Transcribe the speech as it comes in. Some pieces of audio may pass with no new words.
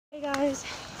Hey guys,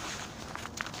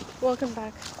 welcome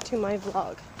back to my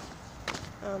vlog.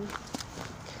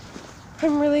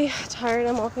 I'm really tired.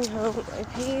 I'm walking home with my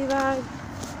piggy bag.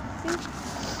 See?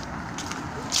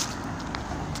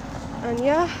 And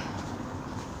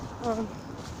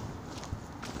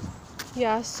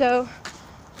so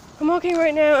I'm walking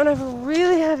right now and I have a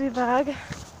really heavy bag and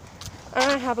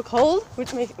I have a cold,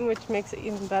 which makes it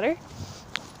even better.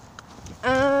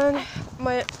 And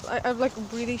I have like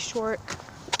really short,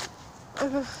 I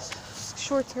have a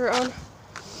short skirt on.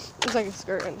 It's like a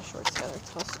skirt and a short together. It's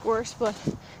called skort, but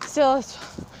still,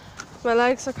 my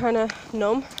legs are kind of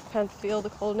numb. Can't feel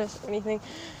the coldness or anything,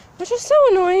 which is so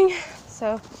annoying.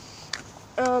 So,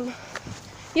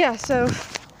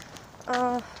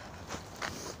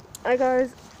 I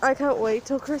can't wait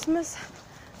till Christmas.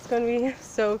 It's gonna be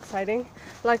so exciting.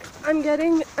 Like, I'm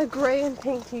getting a gray and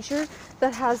pink t-shirt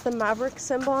that has the Maverick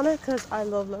symbol on it because I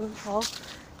love Logan Paul.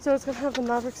 So it's gonna have the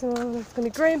Maverick symbol and it's gonna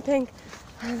be gray and pink.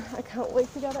 And I can't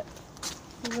wait to get it.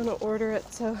 I'm gonna order it,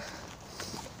 so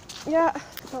yeah,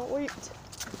 can't wait.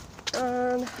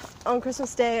 And on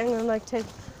Christmas Day, I'm gonna take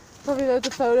probably loads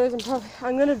of photos and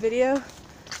I'm gonna video.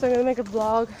 So I'm gonna make a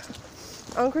vlog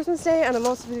on Christmas Day, and I'm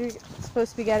also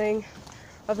supposed to be getting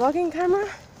a vlogging camera.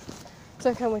 So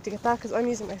I can't wait to get that because I'm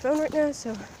using my phone right now.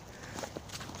 So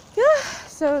yeah,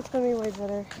 so it's gonna be way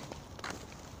better.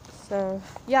 So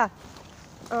yeah,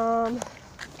 so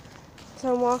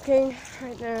I'm walking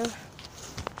right now.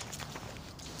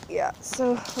 Yeah,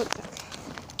 so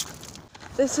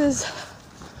this is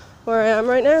where I am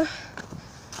right now.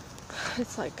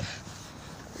 It's like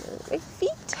my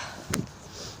feet.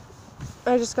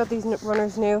 I just got these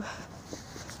runners new,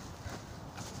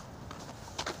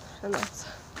 and that's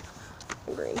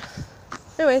green.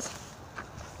 Anyways,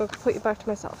 I'll put you back to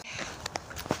myself.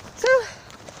 So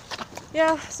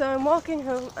yeah, so I'm walking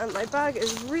home and my bag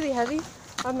is really heavy.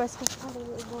 I have my sketch pad in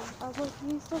it as well. I have my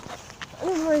PE stuff. And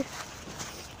in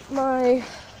my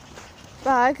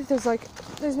bag, there's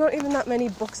not even that many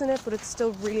books in it, but it's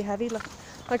still really heavy. Like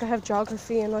I have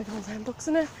geography and like all my books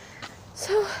in it.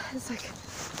 So it's like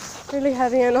really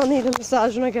heavy, and I'll need a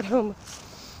massage when I get home.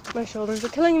 My shoulders are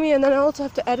killing me, and then I also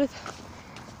have to edit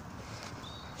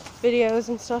videos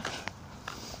and stuff.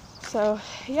 So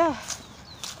yeah.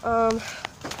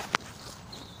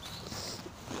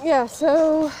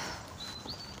 So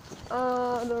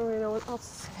I don't really know what else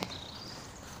to say.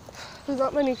 There's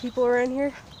not many people around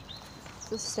here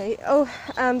to stay.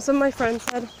 Some of my friends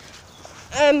said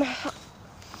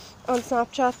on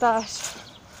Snapchat that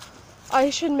I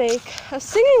should make a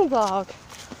singing vlog,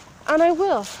 and I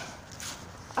will.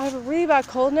 I have a really bad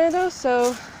cold now though,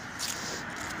 so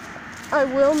I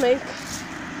will make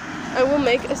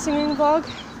a singing vlog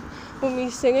with me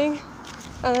singing,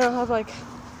 and then I'll have like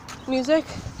music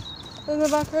in the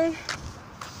background.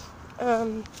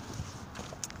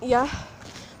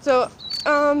 So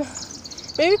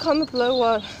maybe comment below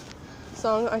what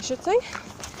song I should sing.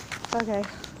 Okay,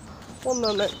 one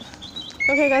moment.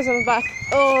 Okay guys, I'm back.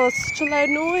 Oh, it's such a loud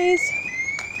noise.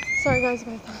 Sorry guys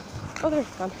about that. Oh, they're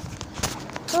gone.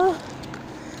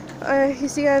 You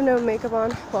see I have no makeup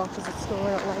on. Well, because it's school,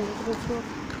 we're not allowed makeup in school.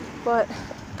 But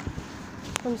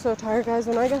I'm so tired guys.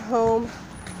 When I get home,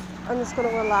 I'm just gonna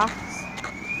relax.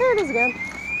 There it is again.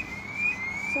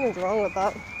 Something's wrong with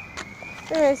that.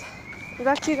 Anyways, I'll be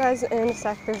back to you guys in a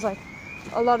sec. There's like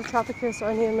a lot of traffic here, so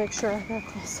I need to make sure I get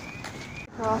across.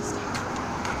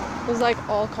 There's like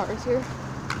all cars here.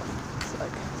 It's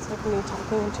like me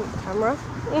talking into the camera.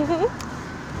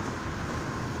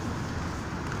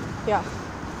 Yeah.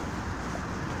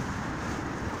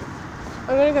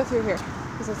 I'm gonna go through here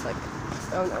because it's like,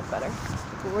 oh no, better.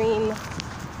 Green.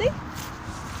 See?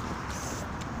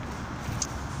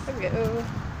 There we go.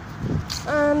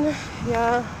 And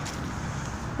yeah.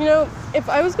 You know, if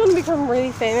I was going to become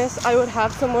really famous, I would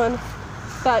have someone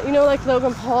that, you know, like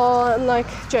Logan Paul and like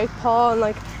Jake Paul and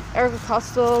like Erica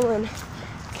Costello and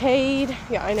Cade.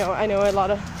 Yeah, I know a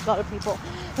lot of people.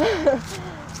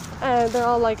 And they're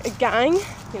all like a gang,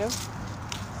 you know.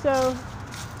 So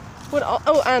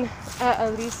and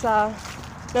Elisa.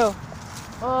 No.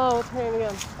 Oh, what's her name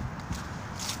again?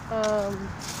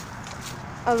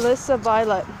 Alyssa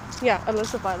Violet. Yeah,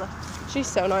 Alyssa Violet. She's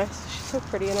so nice. She's so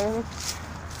pretty and everything.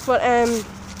 But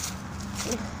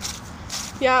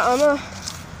yeah, I'm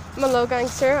a low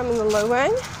gangster. I'm in the low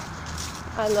gang.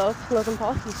 I love Logan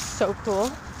Paul. He's so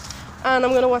cool. And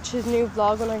I'm gonna watch his new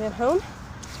vlog when I get home.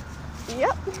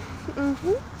 Yep.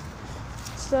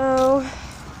 So,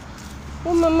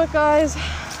 one moment, guys.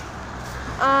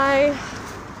 I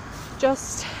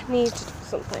just need to do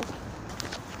something.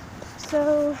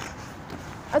 So,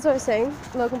 as I was saying,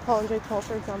 Logan Paul and Jake Paul,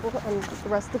 for example, and the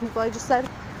rest of the people I just said,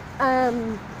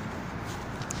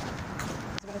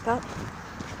 like that.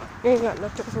 Nearly got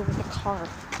knocked over with a car.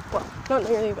 Well, not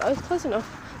nearly, but I was close enough.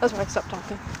 That's why I stopped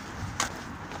talking.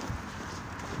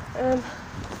 Yeah,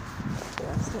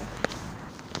 so.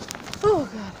 Oh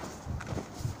god.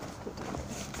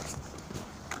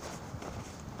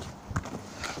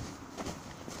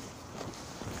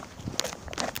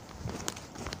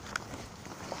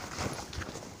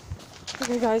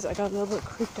 Okay guys, I got a little bit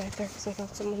creeped out there because I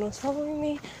thought someone was following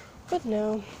me, but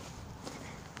no.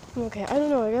 Okay, I don't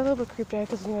know, I got a little bit creeped out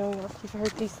because, you know, you've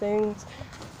heard these things.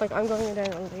 Like, I'm going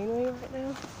down a laneway right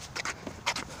now.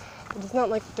 But it's not,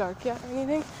 like, dark yet or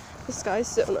anything. The sky's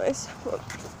so nice. But,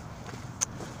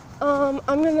 I'm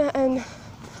gonna end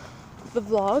the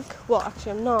vlog. Well,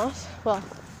 actually, I'm not. Well,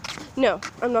 no,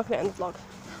 I'm not gonna end the vlog.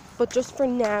 But just for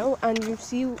now, and you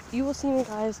will see me,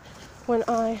 guys, when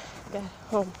I get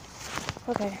home.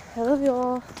 Okay, I love you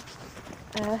all.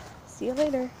 See you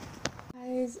later.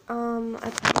 Guys,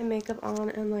 I put my makeup on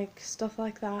and like stuff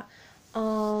like that.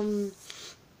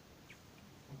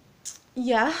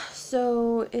 Yeah,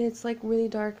 so it's like really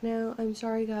dark now. I'm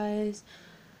sorry guys.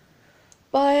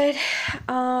 But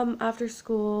after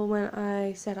school, when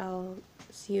I said I'll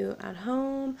see you at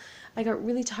home, I got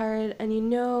really tired, and you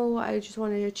know, I just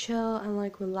wanted to chill and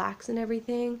like relax and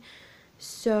everything.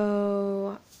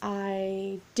 So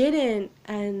I didn't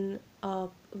end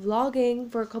up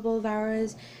vlogging for a couple of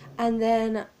hours, and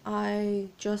then I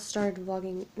just started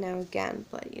vlogging now again,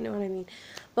 but you know what I mean.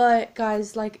 But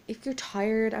guys, like, if you're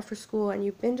tired after school and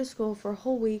you've been to school for a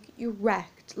whole week, you're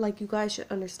wrecked. Like, you guys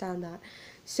should understand that.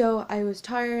 So I was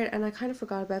tired and I kind of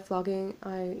forgot about vlogging.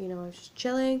 I was just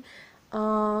chilling.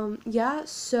 Yeah,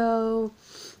 so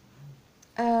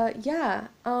yeah.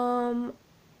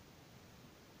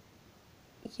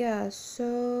 Yeah,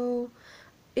 so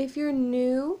if you're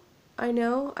new, I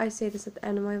know I say this at the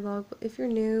end of my vlog, but if you're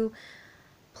new,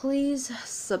 please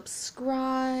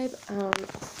subscribe,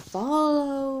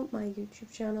 follow my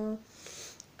YouTube channel.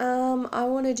 I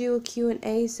want to do a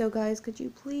Q&A, so guys, could you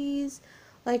please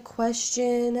like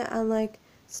question and like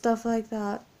stuff like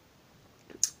that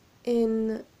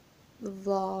in the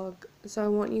vlog. So I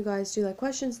want you guys to like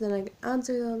questions, then I can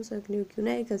answer them, so I can do a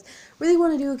Q&A, because I really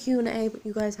want to do a Q&A, but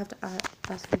you guys have to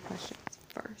ask me questions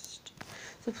first.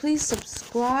 So please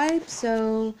subscribe.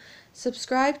 So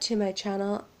subscribe to my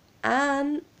channel,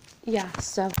 and yeah,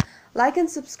 so like and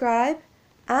subscribe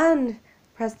and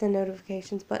press the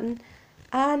notifications button,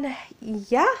 and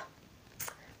yeah,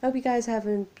 I hope you guys have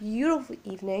a beautiful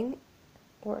evening,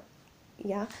 or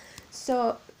yeah,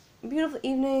 so beautiful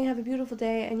evening, have a beautiful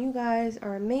day, and you guys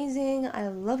are amazing. I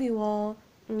love you all.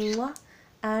 Mwah.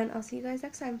 And I'll see you guys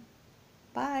next time.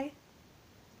 Bye.